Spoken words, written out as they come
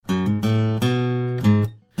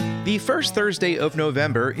The first Thursday of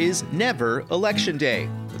November is never Election Day.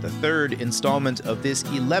 The third installment of this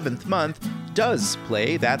 11th month does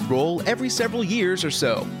play that role every several years or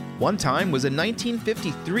so. One time was in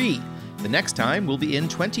 1953. The next time will be in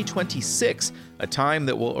 2026, a time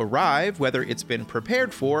that will arrive whether it's been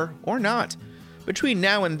prepared for or not. Between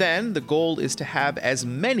now and then, the goal is to have as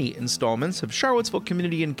many installments of Charlottesville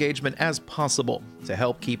community engagement as possible to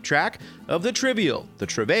help keep track of the trivial, the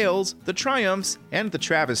travails, the triumphs, and the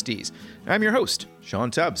travesties. I'm your host, Sean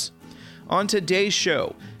Tubbs. On today's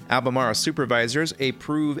show, Albemarle supervisors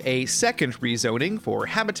approve a second rezoning for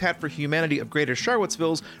Habitat for Humanity of Greater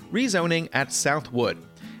Charlottesville's rezoning at Southwood.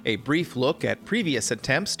 A brief look at previous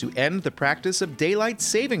attempts to end the practice of daylight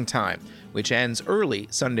saving time, which ends early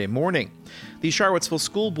Sunday morning. The Charlottesville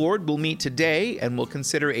School Board will meet today and will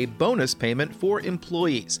consider a bonus payment for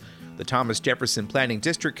employees. The Thomas Jefferson Planning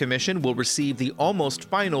District Commission will receive the almost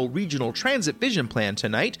final Regional Transit Vision Plan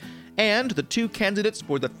tonight, and the two candidates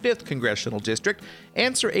for the 5th Congressional District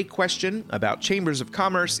answer a question about chambers of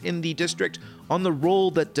commerce in the district on the role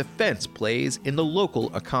that defense plays in the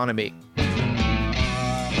local economy.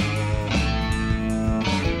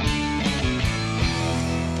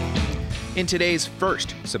 In today's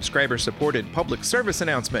first subscriber-supported public service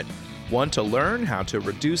announcement, want to learn how to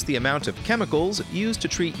reduce the amount of chemicals used to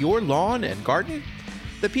treat your lawn and garden?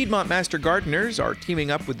 The Piedmont Master Gardeners are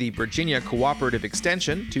teaming up with the Virginia Cooperative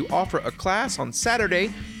Extension to offer a class on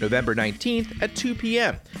Saturday, November 19th at 2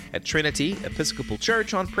 p.m. at Trinity Episcopal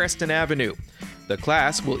Church on Preston Avenue. The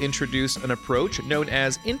class will introduce an approach known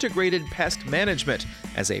as integrated pest management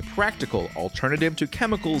as a practical alternative to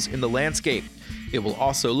chemicals in the landscape. It will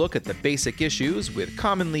also look at the basic issues with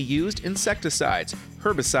commonly used insecticides,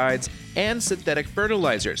 herbicides, and synthetic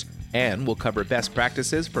fertilizers, and will cover best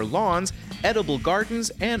practices for lawns, edible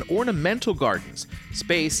gardens, and ornamental gardens.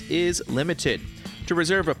 Space is limited. To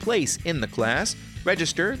reserve a place in the class,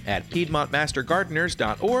 register at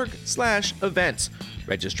piedmontmastergardeners.org/events.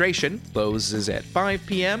 Registration closes at 5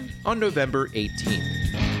 p.m. on November 18th.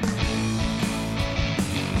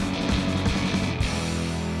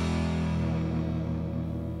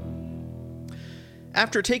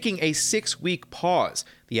 After taking a 6-week pause,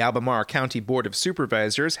 the Albemarle County Board of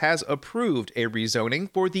Supervisors has approved a rezoning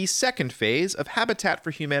for the second phase of Habitat for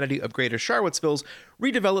Humanity of Greater Charlottesville's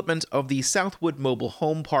redevelopment of the Southwood Mobile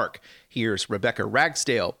Home Park. Here's Rebecca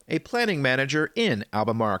Ragsdale, a planning manager in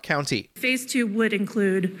Albemarle County. Phase 2 would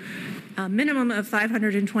include a minimum of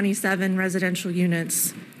 527 residential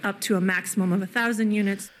units, up to a maximum of 1,000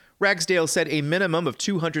 units. Ragsdale said a minimum of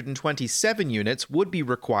 227 units would be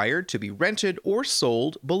required to be rented or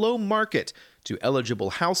sold below market to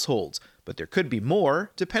eligible households, but there could be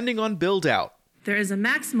more depending on build-out. There is a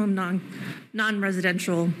maximum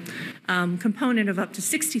non-residential component of up to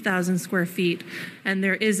 60,000 square feet, and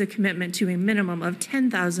there is a commitment to a minimum of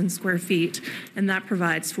 10,000 square feet, and that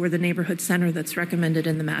provides for the neighborhood center that's recommended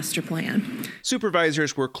in the master plan.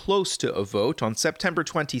 Supervisors were close to a vote on September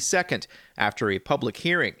 22nd after a public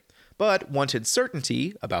hearing, but wanted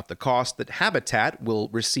certainty about the cost that Habitat will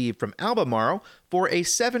receive from Albemarle for a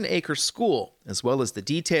 7-acre school, as well as the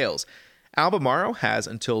details. Albemarle has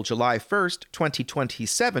until July 1st,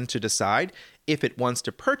 2027 to decide if it wants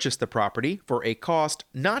to purchase the property for a cost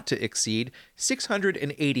not to exceed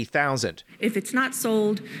 $680,000. If it's not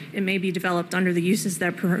sold, it may be developed under the uses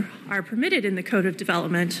that are permitted in the Code of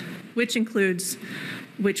Development, which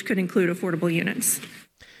could include affordable units.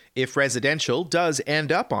 If residential does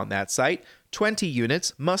end up on that site, 20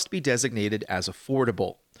 units must be designated as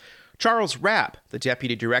affordable. Charles Rapp, the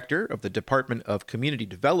Deputy Director of the Department of Community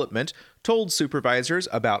Development, told supervisors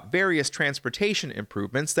about various transportation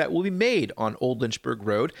improvements that will be made on Old Lynchburg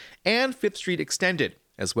Road and 5th Street Extended,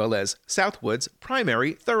 as well as Southwood's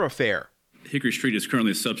primary thoroughfare. Hickory Street is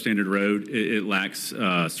currently a substandard road. It lacks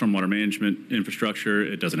stormwater management infrastructure.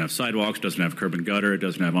 It doesn't have sidewalks, doesn't have curb and gutter, it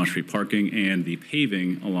doesn't have on-street parking, and the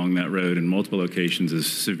paving along that road in multiple locations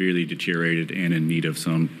is severely deteriorated and in need of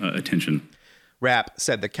some attention. Rapp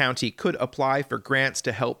said the county could apply for grants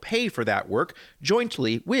to help pay for that work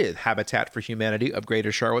jointly with Habitat for Humanity of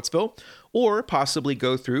Greater Charlottesville, or possibly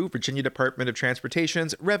go through Virginia Department of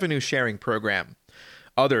Transportation's revenue sharing program.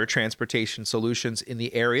 Other transportation solutions in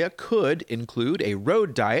the area could include a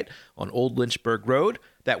road diet on Old Lynchburg Road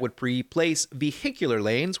that would replace vehicular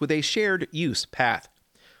lanes with a shared use path.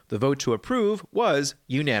 The vote to approve was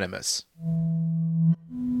unanimous.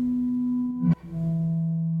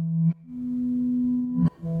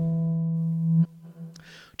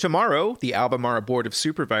 Tomorrow, the Albemarle Board of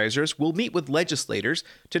Supervisors will meet with legislators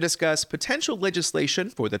to discuss potential legislation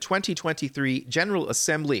for the 2023 General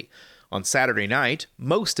Assembly. On Saturday night,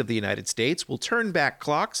 most of the United States will turn back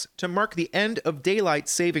clocks to mark the end of daylight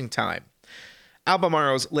saving time.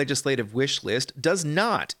 Albemarle's legislative wish list does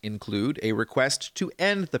not include a request to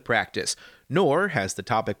end the practice, nor has the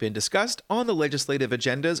topic been discussed on the legislative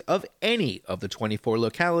agendas of any of the 24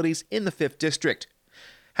 localities in the 5th District.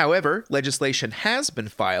 However, legislation has been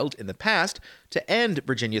filed in the past to end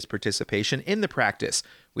Virginia's participation in the practice,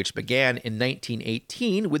 which began in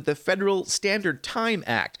 1918 with the Federal Standard Time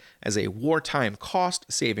Act as a wartime cost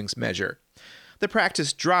savings measure. The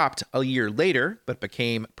practice dropped a year later, but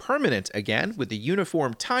became permanent again with the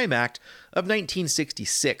Uniform Time Act of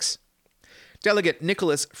 1966. Delegate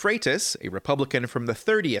Nicholas Freitas, a Republican from the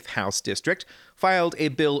 30th House District, filed a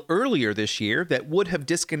bill earlier this year that would have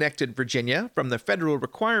disconnected Virginia from the federal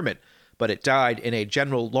requirement, but it died in a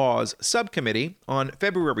General Laws subcommittee on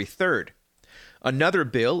February 3rd. Another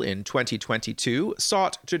bill in 2022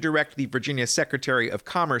 sought to direct the Virginia Secretary of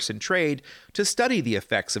Commerce and Trade to study the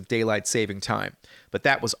effects of daylight saving time, but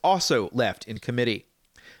that was also left in committee.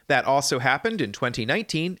 That also happened in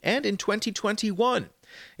 2019 and in 2021.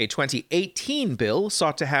 A 2018 bill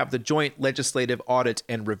sought to have the Joint Legislative Audit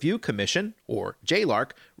and Review Commission, or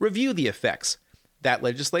JLARC, review the effects. That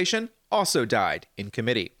legislation also died in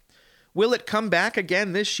committee. Will it come back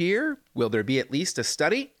again this year? Will there be at least a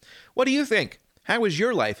study? What do you think? How is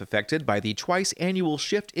your life affected by the twice-annual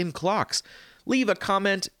shift in clocks? Leave a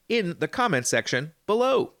comment in the comment section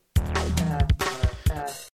below.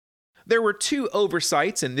 There were two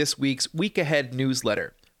oversights in this week's Week Ahead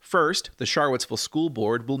newsletter. First, the Charlottesville School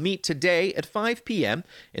Board will meet today at 5 p.m.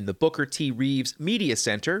 in the Booker T. Reeves Media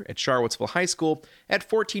Center at Charlottesville High School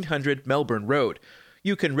at 1400 Melbourne Road.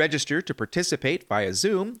 You can register to participate via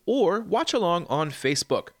Zoom or watch along on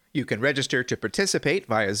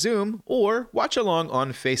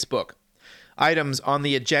Facebook. Items on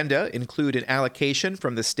the agenda include an allocation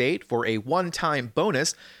from the state for a one-time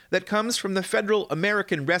bonus that comes from the Federal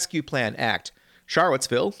American Rescue Plan Act.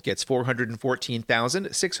 Charlottesville gets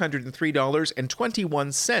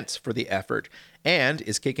 $414,603.21 for the effort and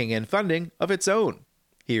is kicking in funding of its own.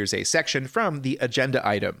 Here's a section from the agenda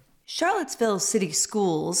item. Charlottesville City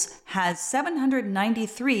Schools has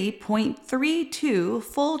 793.32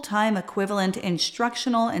 full-time equivalent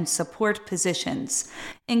instructional and support positions,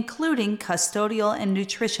 including custodial and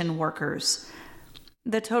nutrition workers.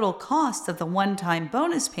 The total cost of the one-time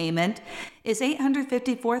bonus payment is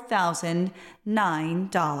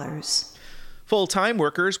 $854,009. Full-time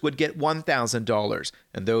workers would get $1,000,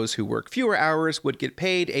 and those who work fewer hours would get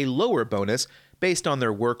paid a lower bonus based on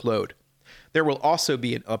their workload. There will also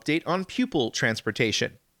be an update on pupil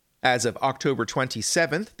transportation. As of October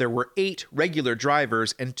 27th, there were 8 regular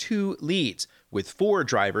drivers and 2 leads, with 4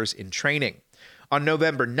 drivers in training. On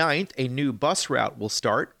November 9th, a new bus route will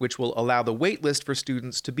start, which will allow the wait list for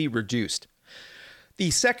students to be reduced.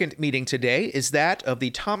 The second meeting today is that of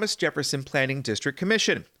the Thomas Jefferson Planning District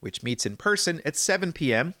Commission, which meets in person at 7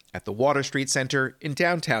 p.m. at the Water Street Center in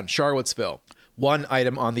downtown Charlottesville. One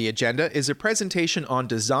item on the agenda is a presentation on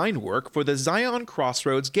design work for the Zion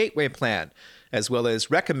Crossroads Gateway Plan, as well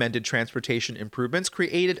as recommended transportation improvements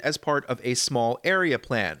created as part of a small area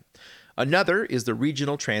plan. Another is the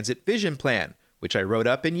Regional Transit Vision Plan, which I wrote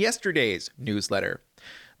up in yesterday's newsletter.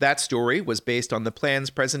 That story was based on the plan's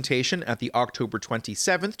presentation at the October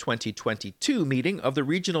 27, 2022 meeting of the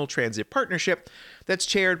Regional Transit Partnership that's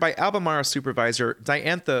chaired by Albemarle Supervisor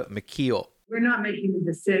Diantha McKeel. We're not making a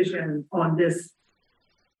decision on this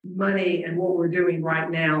money and what we're doing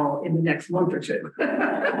right now in the next month or two.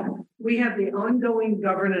 We have the ongoing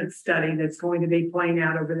governance study that's going to be playing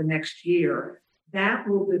out over the next year. That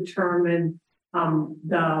will determine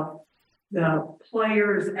the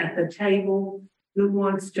players at the table, who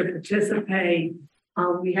wants to participate.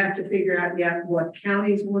 We have to figure out yet what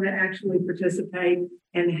counties want to actually participate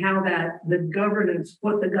and how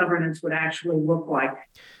what the governance would actually look like.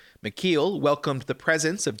 McKeel welcomed the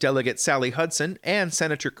presence of Delegate Sally Hudson and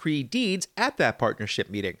Senator Cree Deeds at that partnership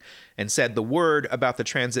meeting and said the word about the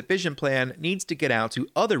Transit Vision Plan needs to get out to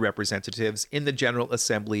other representatives in the General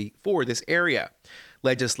Assembly for this area.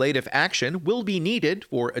 Legislative action will be needed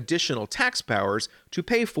for additional tax powers to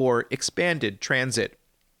pay for expanded transit.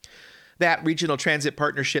 That Regional Transit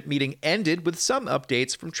Partnership meeting ended with some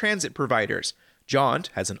updates from transit providers. Jaunt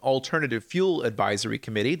has an alternative fuel advisory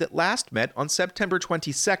committee that last met on September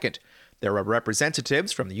 22nd. There are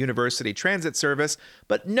representatives from the University Transit Service,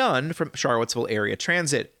 but none from Charlottesville Area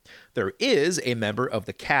Transit. There is a member of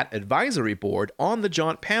the CAT Advisory Board on the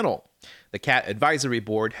Jaunt panel. The CAT Advisory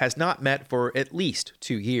Board has not met for at least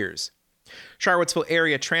 2 years. Charlottesville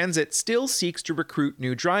Area Transit still seeks to recruit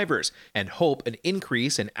new drivers and hope an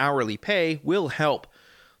increase in hourly pay will help.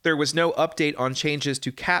 There was no update on changes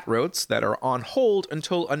to CAT routes that are on hold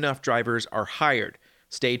until enough drivers are hired.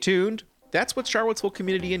 Stay tuned. That's what Charlottesville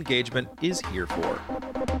Community Engagement is here for.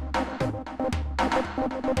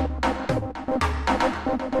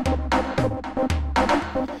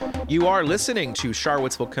 You are listening to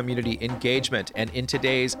Charlottesville Community Engagement, and in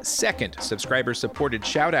today's second subscriber-supported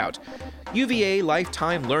shout-out, UVA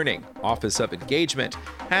Lifetime Learning Office of Engagement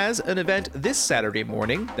has an event this Saturday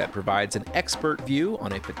morning that provides an expert view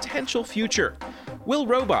on a potential future. Will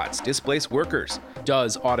robots displace workers?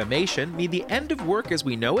 Does automation mean the end of work as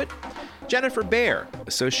we know it? Jennifer Baer,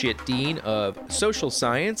 Associate Dean of Social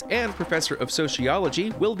Science and Professor of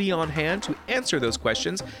Sociology, will be on hand to answer those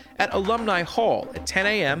questions at Alumni Hall at 10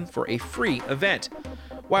 a.m. for a free event.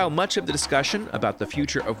 While much of the discussion about the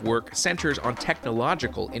future of work centers on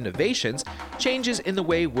technological innovations, changes in the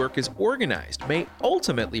way work is organized may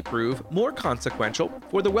ultimately prove more consequential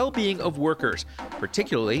for the well-being of workers,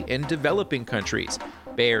 particularly in developing countries.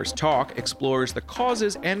 Baer's talk explores the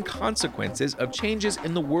causes and consequences of changes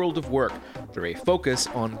in the world of work through a focus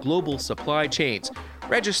on global supply chains.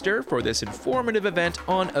 Register for this informative event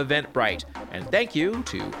on Eventbrite. And thank you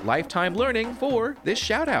to Lifetime Learning for this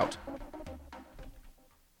shout-out.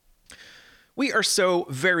 We are so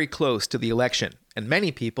very close to the election, and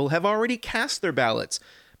many people have already cast their ballots.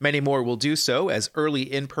 Many more will do so as early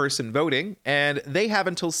in-person voting, and they have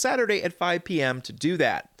until Saturday at 5 p.m. to do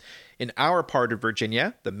that. In our part of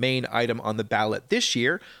Virginia, the main item on the ballot this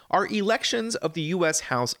year are elections of the U.S.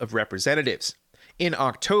 House of Representatives. In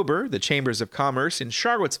October, the Chambers of Commerce in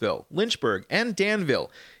Charlottesville, Lynchburg, and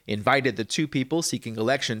Danville invited the two people seeking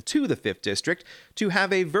election to the 5th District to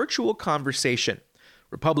have a virtual conversation.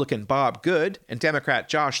 Republican Bob Good and Democrat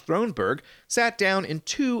Josh Thronberg sat down in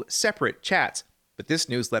two separate chats, but this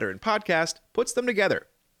newsletter and podcast puts them together.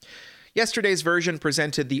 Yesterday's version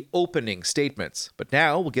presented the opening statements, but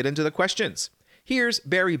now we'll get into the questions. Here's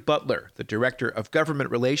Barry Butler, the Director of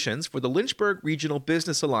Government Relations for the Lynchburg Regional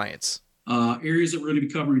Business Alliance. Areas that we're going to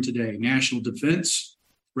be covering today: national defense,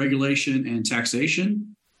 regulation and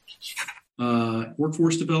taxation,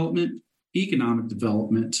 workforce development, economic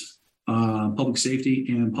development, public safety,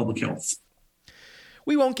 and public health.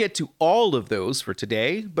 We won't get to all of those for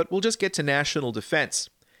today, but we'll just get to national defense.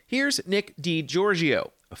 Here's Nick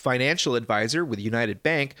DiGiorgio, a financial advisor with United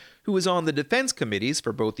Bank, who is on the defense committees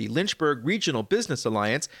for both the Lynchburg Regional Business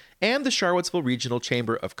Alliance and the Charlottesville Regional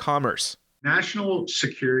Chamber of Commerce. National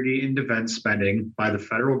security and defense spending by the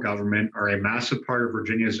federal government are a massive part of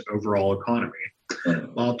Virginia's overall economy.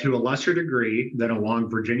 While to a lesser degree than along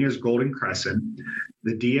Virginia's Golden Crescent,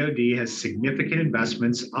 the DoD has significant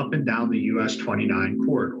investments up and down the US 29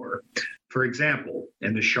 corridor. For example,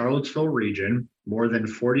 in the Charlottesville region, more than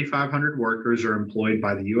 4,500 workers are employed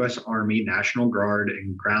by the U.S. Army National Guard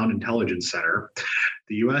and Ground Intelligence Center,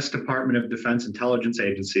 the U.S. Department of Defense intelligence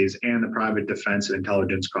agencies, and the private defense and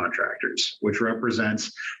intelligence contractors, which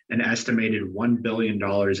represents an estimated $1 billion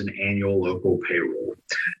in annual local payroll.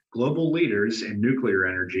 Global leaders in nuclear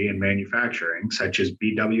energy and manufacturing, such as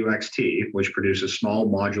BWXT, which produces small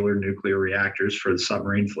modular nuclear reactors for the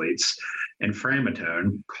submarine fleets, and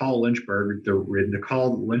Framatome, call Lynchburg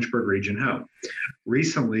region home.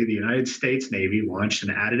 Recently, the United States Navy launched an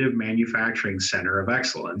additive manufacturing center of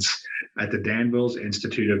excellence at the Danville's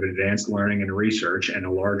Institute of Advanced Learning and Research, and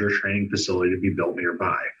a larger training facility to be built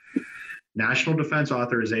nearby. National Defense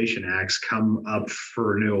Authorization Acts come up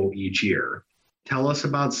for renewal each year. Tell us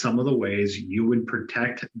about some of the ways you would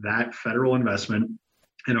protect that federal investment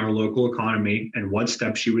in our local economy and what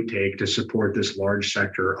steps you would take to support this large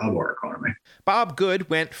sector of our economy. Bob Good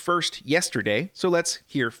went first yesterday, so let's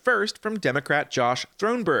hear first from Democrat Josh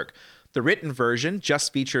Thronberg. The written version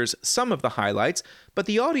just features some of the highlights, but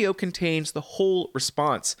the audio contains the whole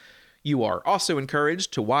response. You are also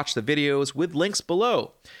encouraged to watch the videos with links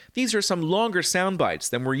below. These are some longer sound bites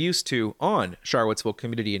than we're used to on Charlottesville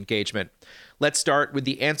Community Engagement. Let's start with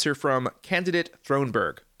the answer from candidate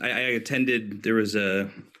Thronberg. I attended, there was a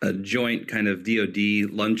joint kind of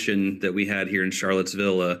DOD luncheon that we had here in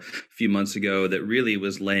Charlottesville a few months ago that really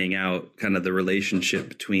was laying out kind of the relationship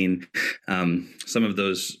between some of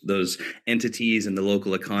those entities and the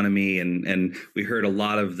local economy. And we heard a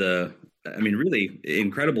lot of really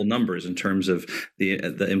incredible numbers in terms of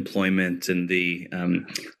the employment and the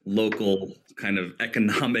local kind of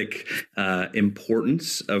economic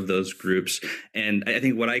importance of those groups. And I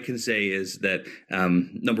think what I can say is that,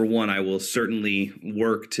 number one, I will certainly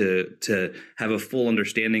work to have a full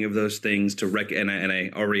understanding of those things, and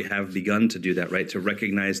I already have begun to do that, right? To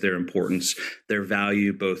recognize their importance, their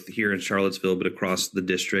value, both here in Charlottesville, but across the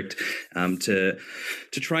district, to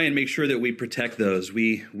try and make sure that we protect those.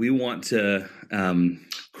 We want to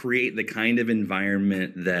create the kind of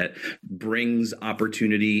environment that brings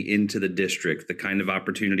opportunity into the district, the kind of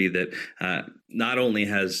opportunity that not only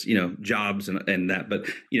has, jobs and that, but,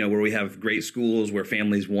 where we have great schools, where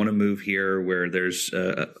families want to move here, where there's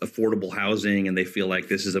affordable housing and they feel like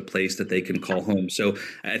this is a place that they can call home. So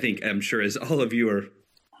I'm sure, as all of you are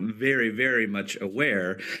very, very much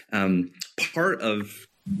aware, part of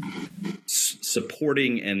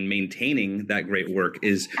supporting and maintaining that great work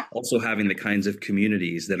is also having the kinds of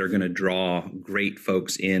communities that are going to draw great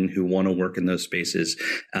folks in who want to work in those spaces.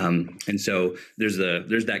 And so there's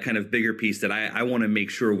that kind of bigger piece that I want to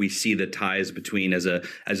make sure we see the ties between. As a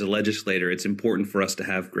legislator, it's important for us to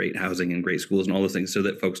have great housing and great schools and all those things so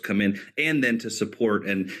that folks come in, and then to support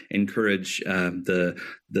and encourage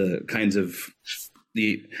the kinds of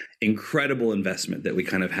the incredible investment that we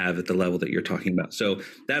kind of have at the level that you're talking about. So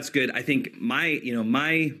that's good. I think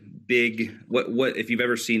my big, what if you've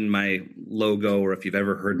ever seen my logo or if you've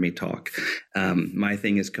ever heard me talk, my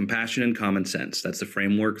thing is compassion and common sense. That's the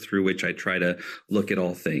framework through which I try to look at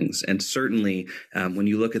all things. And certainly when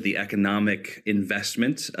you look at the economic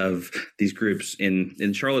investment of these groups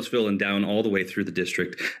in Charlottesville and down all the way through the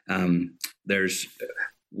district,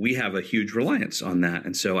 we have a huge reliance on that.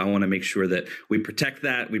 And so I want to make sure that we protect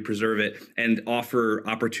that, we preserve it, and offer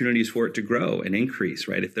opportunities for it to grow and increase,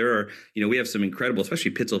 right? If there are, we have some incredible,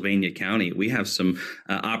 especially Pittsylvania County, we have some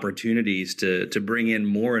opportunities to bring in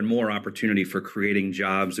more and more opportunity for creating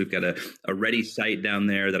jobs. We've got a ready site down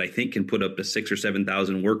there that I think can put up to 6,000 or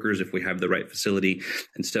 7,000 workers if we have the right facility.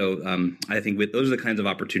 And so I think those are the kinds of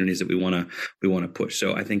opportunities that we want to push.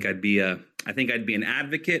 So I think I'd be an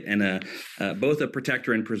advocate and both a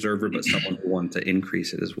protector and preserver, but someone who wants to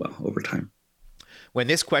increase it as well over time. When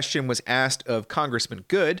this question was asked of Congressman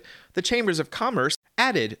Good, the Chambers of Commerce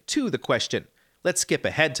added to the question. Let's skip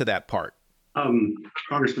ahead to that part.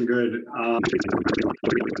 Congressman Good,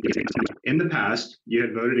 in the past, you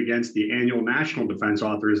had voted against the annual National Defense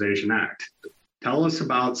Authorization Act. Tell us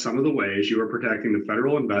about some of the ways you are protecting the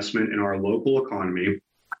federal investment in our local economy,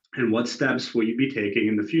 and what steps will you be taking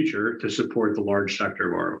in the future to support the large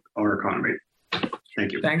sector of our economy?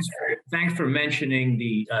 Thank you. Thanks for mentioning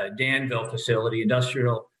the Danville facility, the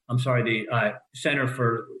Center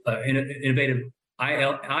for Innovative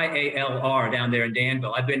IALR down there in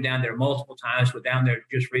Danville. I've been down there multiple times. We're down there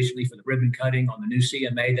just recently for the ribbon cutting on the new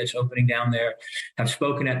CMA that's opening down there. Have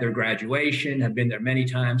spoken at their graduation, have been there many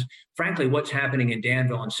times. Frankly, what's happening in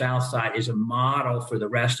Danville and Southside is a model for the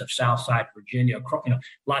rest of Southside Virginia.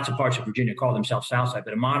 Lots of parts of Virginia call themselves Southside,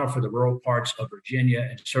 but a model for the rural parts of Virginia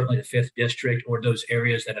and certainly the 5th District or those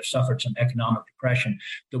areas that have suffered some economic depression.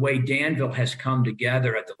 The way Danville has come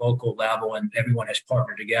together at the local level and everyone has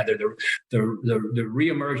partnered together, the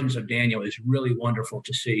reemergence of Danville is really wonderful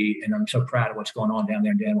to see, and I'm so proud of what's going on down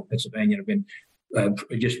there in Danville, Pennsylvania. I've been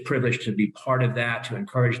just privileged to be part of that, to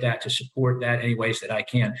encourage that, to support that any ways that I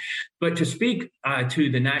can. But to speak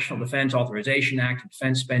to the National Defense Authorization Act and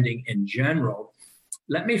defense spending in general,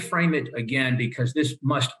 let me frame it again, because this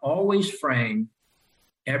must always frame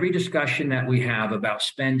every discussion that we have about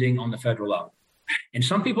spending on the federal level. And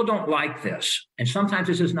some people don't like this, and sometimes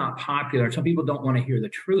this is not popular. Some people don't want to hear the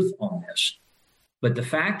truth on this. But the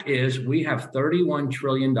fact is we have $31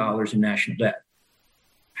 trillion in national debt.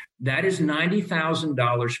 That is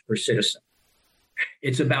 $90,000 per citizen.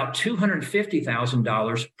 It's about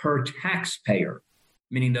 $250,000 per taxpayer,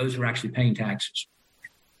 meaning those who are actually paying taxes.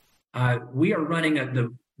 We are running at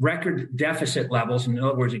the record deficit levels, in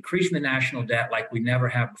other words, increasing the national debt like we never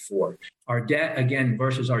have before. Our debt, again,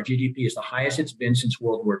 versus our GDP is the highest it's been since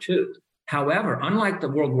World War II. However, unlike the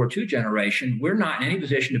World War II generation, we're not in any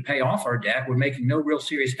position to pay off our debt. We're making no real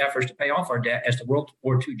serious efforts to pay off our debt as the World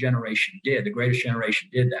War II generation did. The greatest generation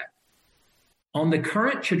did that. On the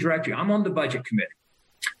current trajectory, I'm on the budget committee.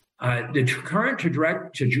 The current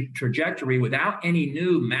trajectory without any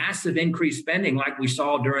new massive increased spending like we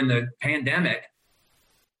saw during the pandemic,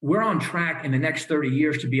 we're on track in the next 30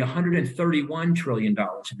 years to be $131 trillion in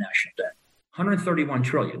national debt. 131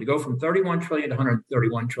 trillion, to go from 31 trillion to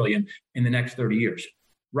 131 trillion in the next 30 years.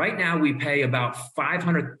 Right now, we pay about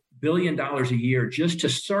 $500 billion a year just to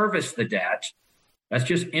service the debt. That's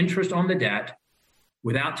just interest on the debt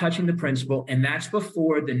without touching the principal. And that's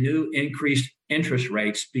before the new increased interest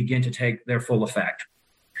rates begin to take their full effect.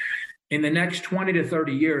 In the next 20 to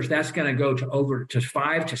 30 years, that's going to go to over to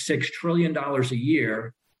 $5 to $6 trillion a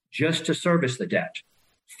year just to service the debt.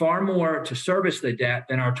 Far more to service the debt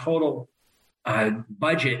than our total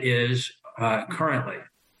budget is currently.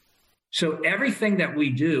 So everything that we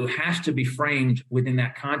do has to be framed within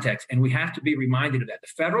that context, and we have to be reminded of that. The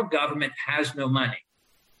federal government has no money.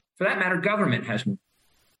 For that matter, government has no money.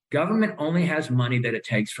 Government only has money that it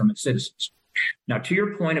takes from its citizens. Now, to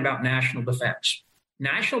your point about national defense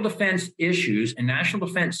issues and national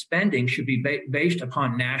defense spending should be based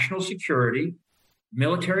upon national security,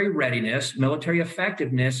 military readiness, military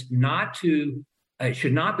effectiveness, it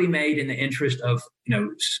should not be made in the interest of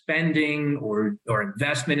spending or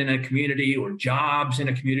investment in a community or jobs in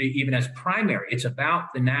a community, even as primary. It's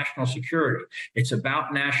about the national security. It's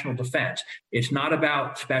about national defense. It's not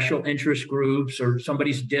about special interest groups or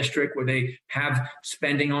somebody's district where they have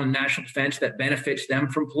spending on national defense that benefits them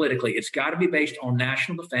from politically. It's got to be based on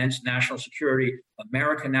national defense, national security,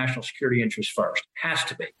 American national security interests first. Has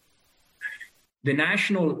to be. The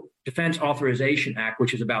National Defense Authorization Act,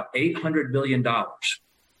 which is about $800 billion.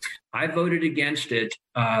 I voted against it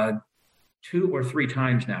 2 or 3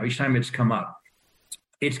 times now, each time it's come up.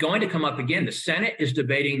 It's going to come up again. The Senate is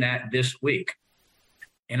debating that this week.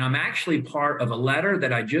 And I'm actually part of a letter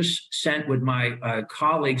that I just sent with my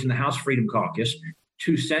colleagues in the House Freedom Caucus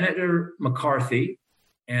to Senator McCarthy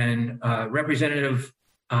and Senator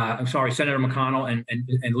McConnell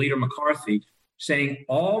and Leader McCarthy, saying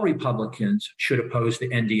all Republicans should oppose the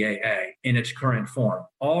NDAA in its current form.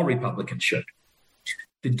 All Republicans should.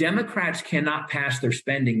 The Democrats cannot pass their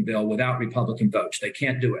spending bill without Republican votes. They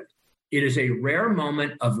can't do it. It is a rare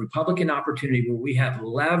moment of Republican opportunity where we have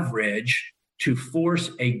leverage to force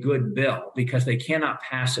a good bill because they cannot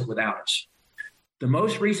pass it without us. The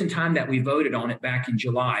most recent time that we voted on it back in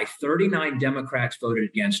July, 39 Democrats voted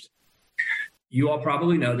against it. You all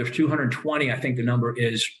probably know there's 220, I think the number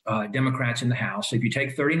is, Democrats in the House. So if you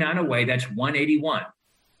take 39 away, that's 181.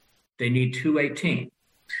 They need 218.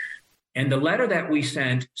 And the letter that we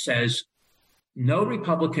sent says no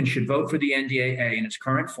Republican should vote for the NDAA in its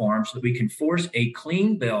current form so that we can force a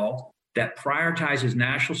clean bill that prioritizes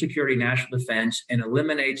national security, national defense, and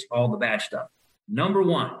eliminates all the bad stuff. Number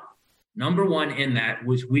one in that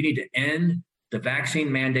was we need to end the vaccine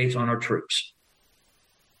mandates on our troops.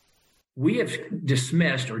 We have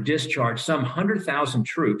dismissed or discharged some 100,000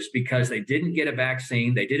 troops because they didn't get a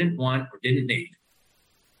vaccine they didn't want or didn't need.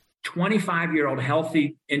 25-year-old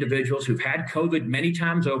healthy individuals who've had COVID many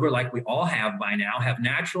times over, like we all have by now, have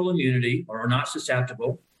natural immunity or are not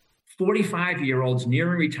susceptible. 45-year-olds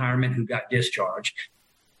nearing retirement who got discharged.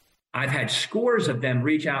 I've had scores of them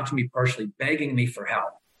reach out to me personally, begging me for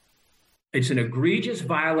help. It's an egregious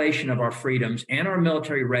violation of our freedoms and our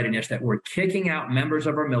military readiness that we're kicking out members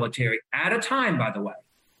of our military at a time, by the way,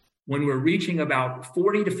 when we're reaching about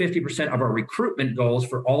 40 to 50% of our recruitment goals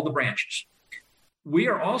for all the branches. We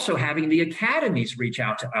are also having the academies reach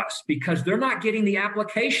out to us because they're not getting the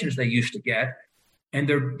applications they used to get. And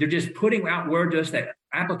they're just putting out word to us that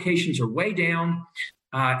applications are way down.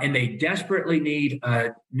 And they desperately need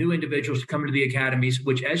new individuals to come into the academies,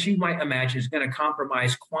 which, as you might imagine, is going to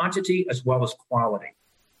compromise quantity as well as quality.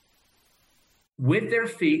 With their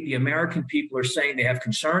feet, the American people are saying they have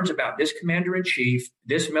concerns about this commander-in-chief,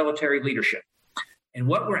 this military leadership. And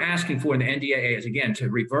what we're asking for in the NDAA is, again, to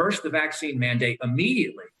reverse the vaccine mandate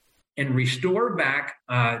immediately and restore back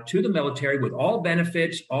to the military with all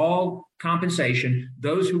benefits, all compensation,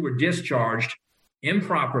 those who were discharged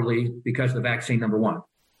improperly because of the vaccine, number one.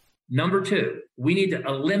 Number two, we need to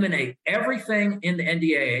eliminate everything in the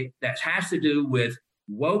NDAA that has to do with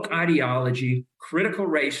woke ideology, critical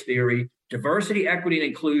race theory, diversity, equity, and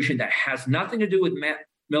inclusion that has nothing to do with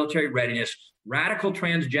military readiness, radical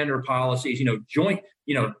transgender policies, joint,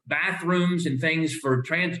 bathrooms and things for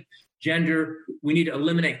transgender. We need to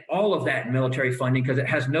eliminate all of that in military funding because it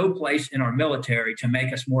has no place in our military to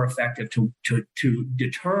make us more effective to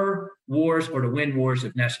deter wars or to win wars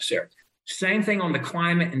if necessary. Same thing on the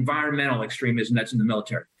climate, environmental extremism that's in the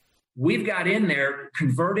military. We've got in there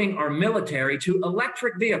converting our military to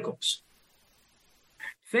electric vehicles.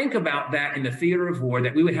 Think about that in the theater of war,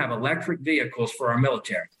 that we would have electric vehicles for our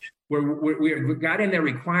military. We got in there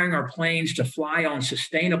requiring our planes to fly on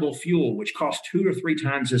sustainable fuel, which costs 2 or 3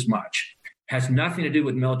 times as much. Has nothing to do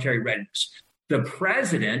with military readiness. The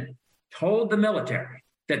president told the military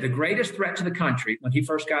that the greatest threat to the country when he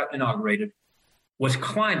first got inaugurated was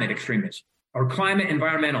climate extremism or climate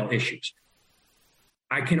environmental issues.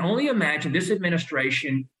 I can only imagine this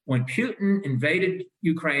administration, when Putin invaded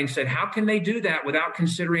Ukraine, said, how can they do that without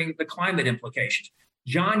considering the climate implications?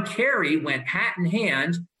 John Kerry went hat in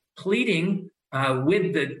hand pleading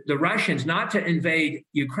with the Russians not to invade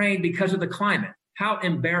Ukraine because of the climate. How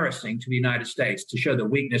embarrassing to the United States to show the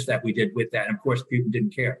weakness that we did with that. And of course, Putin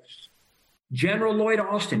didn't care. General Lloyd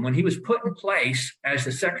Austin, when he was put in place as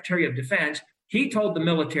the Secretary of Defense, he told the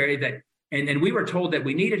military that, and we were told that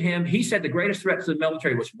we needed him. He said the greatest threat to the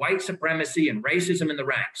military was white supremacy and racism in the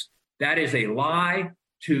ranks. That is a lie.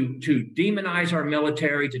 To demonize our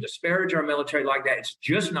military, to disparage our military like that, it's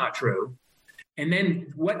just not true. And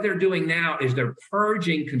then what they're doing now is they're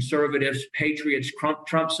purging conservatives, patriots,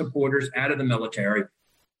 Trump supporters out of the military.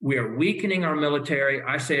 We are weakening our military.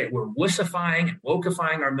 I say it, we're wussifying and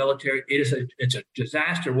wokifying our military. It's a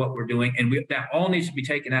disaster what we're doing, and that all needs to be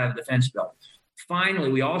taken out of the defense bill.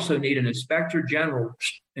 Finally, we also need an inspector general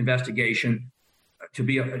investigation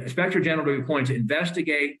an inspector general to be appointed to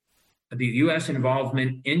investigate the U.S.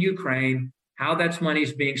 involvement in Ukraine, how that money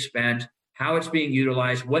is being spent, how it's being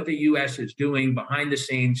utilized, what the U.S. is doing behind the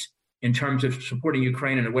scenes in terms of supporting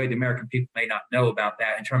Ukraine in a way the American people may not know about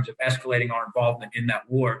that, in terms of escalating our involvement in that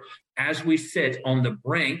war as we sit on the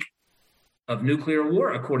brink of nuclear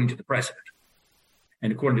war, according to the president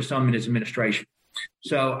and according to some in his administration.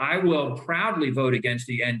 So I will proudly vote against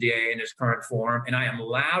the NDA in its current form, and I am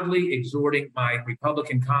loudly exhorting my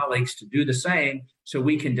Republican colleagues to do the same so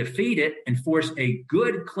we can defeat it and force a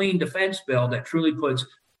good, clean defense bill that truly puts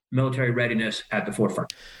military readiness at the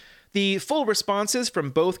forefront. The full responses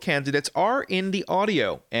from both candidates are in the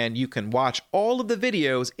audio, and you can watch all of the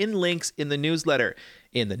videos in links in the newsletter.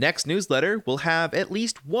 In the next newsletter, we'll have at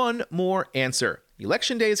least one more answer.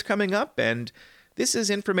 Election day is coming up, and this is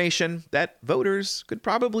information that voters could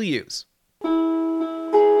probably use.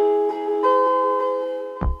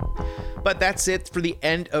 But that's it for the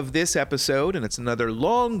end of this episode, and it's another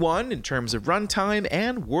long one in terms of runtime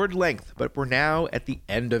and word length, but we're now at the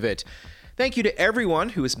end of it. Thank you to everyone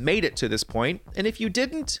who has made it to this point, and if you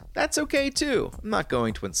didn't, that's okay too. I'm not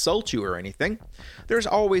going to insult you or anything. There's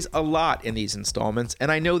always a lot in these installments,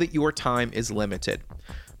 and I know that your time is limited.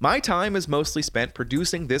 My time is mostly spent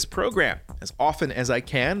producing this program as often as I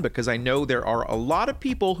can because I know there are a lot of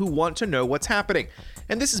people who want to know what's happening,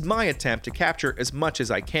 and this is my attempt to capture as much as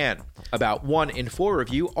I can. About 1 in 4 of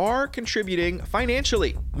you are contributing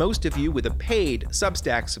financially, most of you with a paid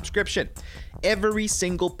Substack subscription. Every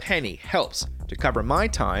single penny helps to cover my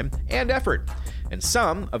time and effort, and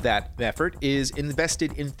some of that effort is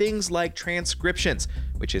invested in things like transcriptions,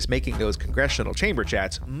 which is making those congressional chamber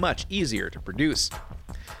chats much easier to produce.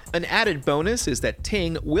 An added bonus is that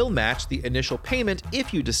Ting will match the initial payment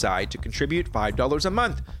if you decide to contribute $5 a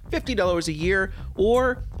month, $50 a year,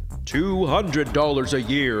 or $200 a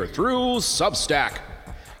year through Substack.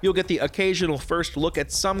 You'll get the occasional first look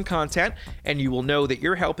at some content, and you will know that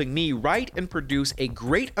you're helping me write and produce a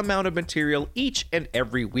great amount of material each and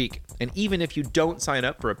every week. And even if you don't sign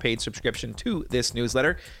up for a paid subscription to this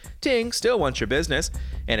newsletter, Ting still wants your business.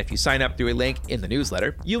 And if you sign up through a link in the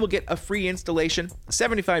newsletter, you will get a free installation, a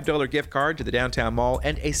 $75 gift card to the downtown mall,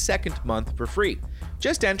 and a second month for free.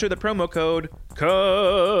 Just enter the promo code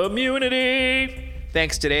COMMUNITY.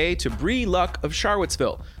 Thanks today to Bree Luck of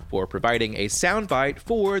Charlottesville for providing a soundbite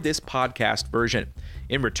for this podcast version.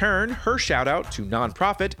 In return, her shout out to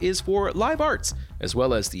nonprofit is for Live Arts, as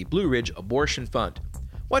well as the Blue Ridge Abortion Fund.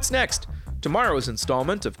 What's next? Tomorrow's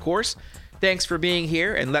installment, of course. Thanks for being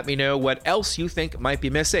here, and let me know what else you think might be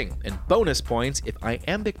missing, and bonus points if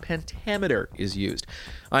iambic pentameter is used.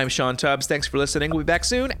 I'm Sean Tubbs. Thanks for listening. We'll be back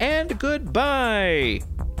soon, and goodbye.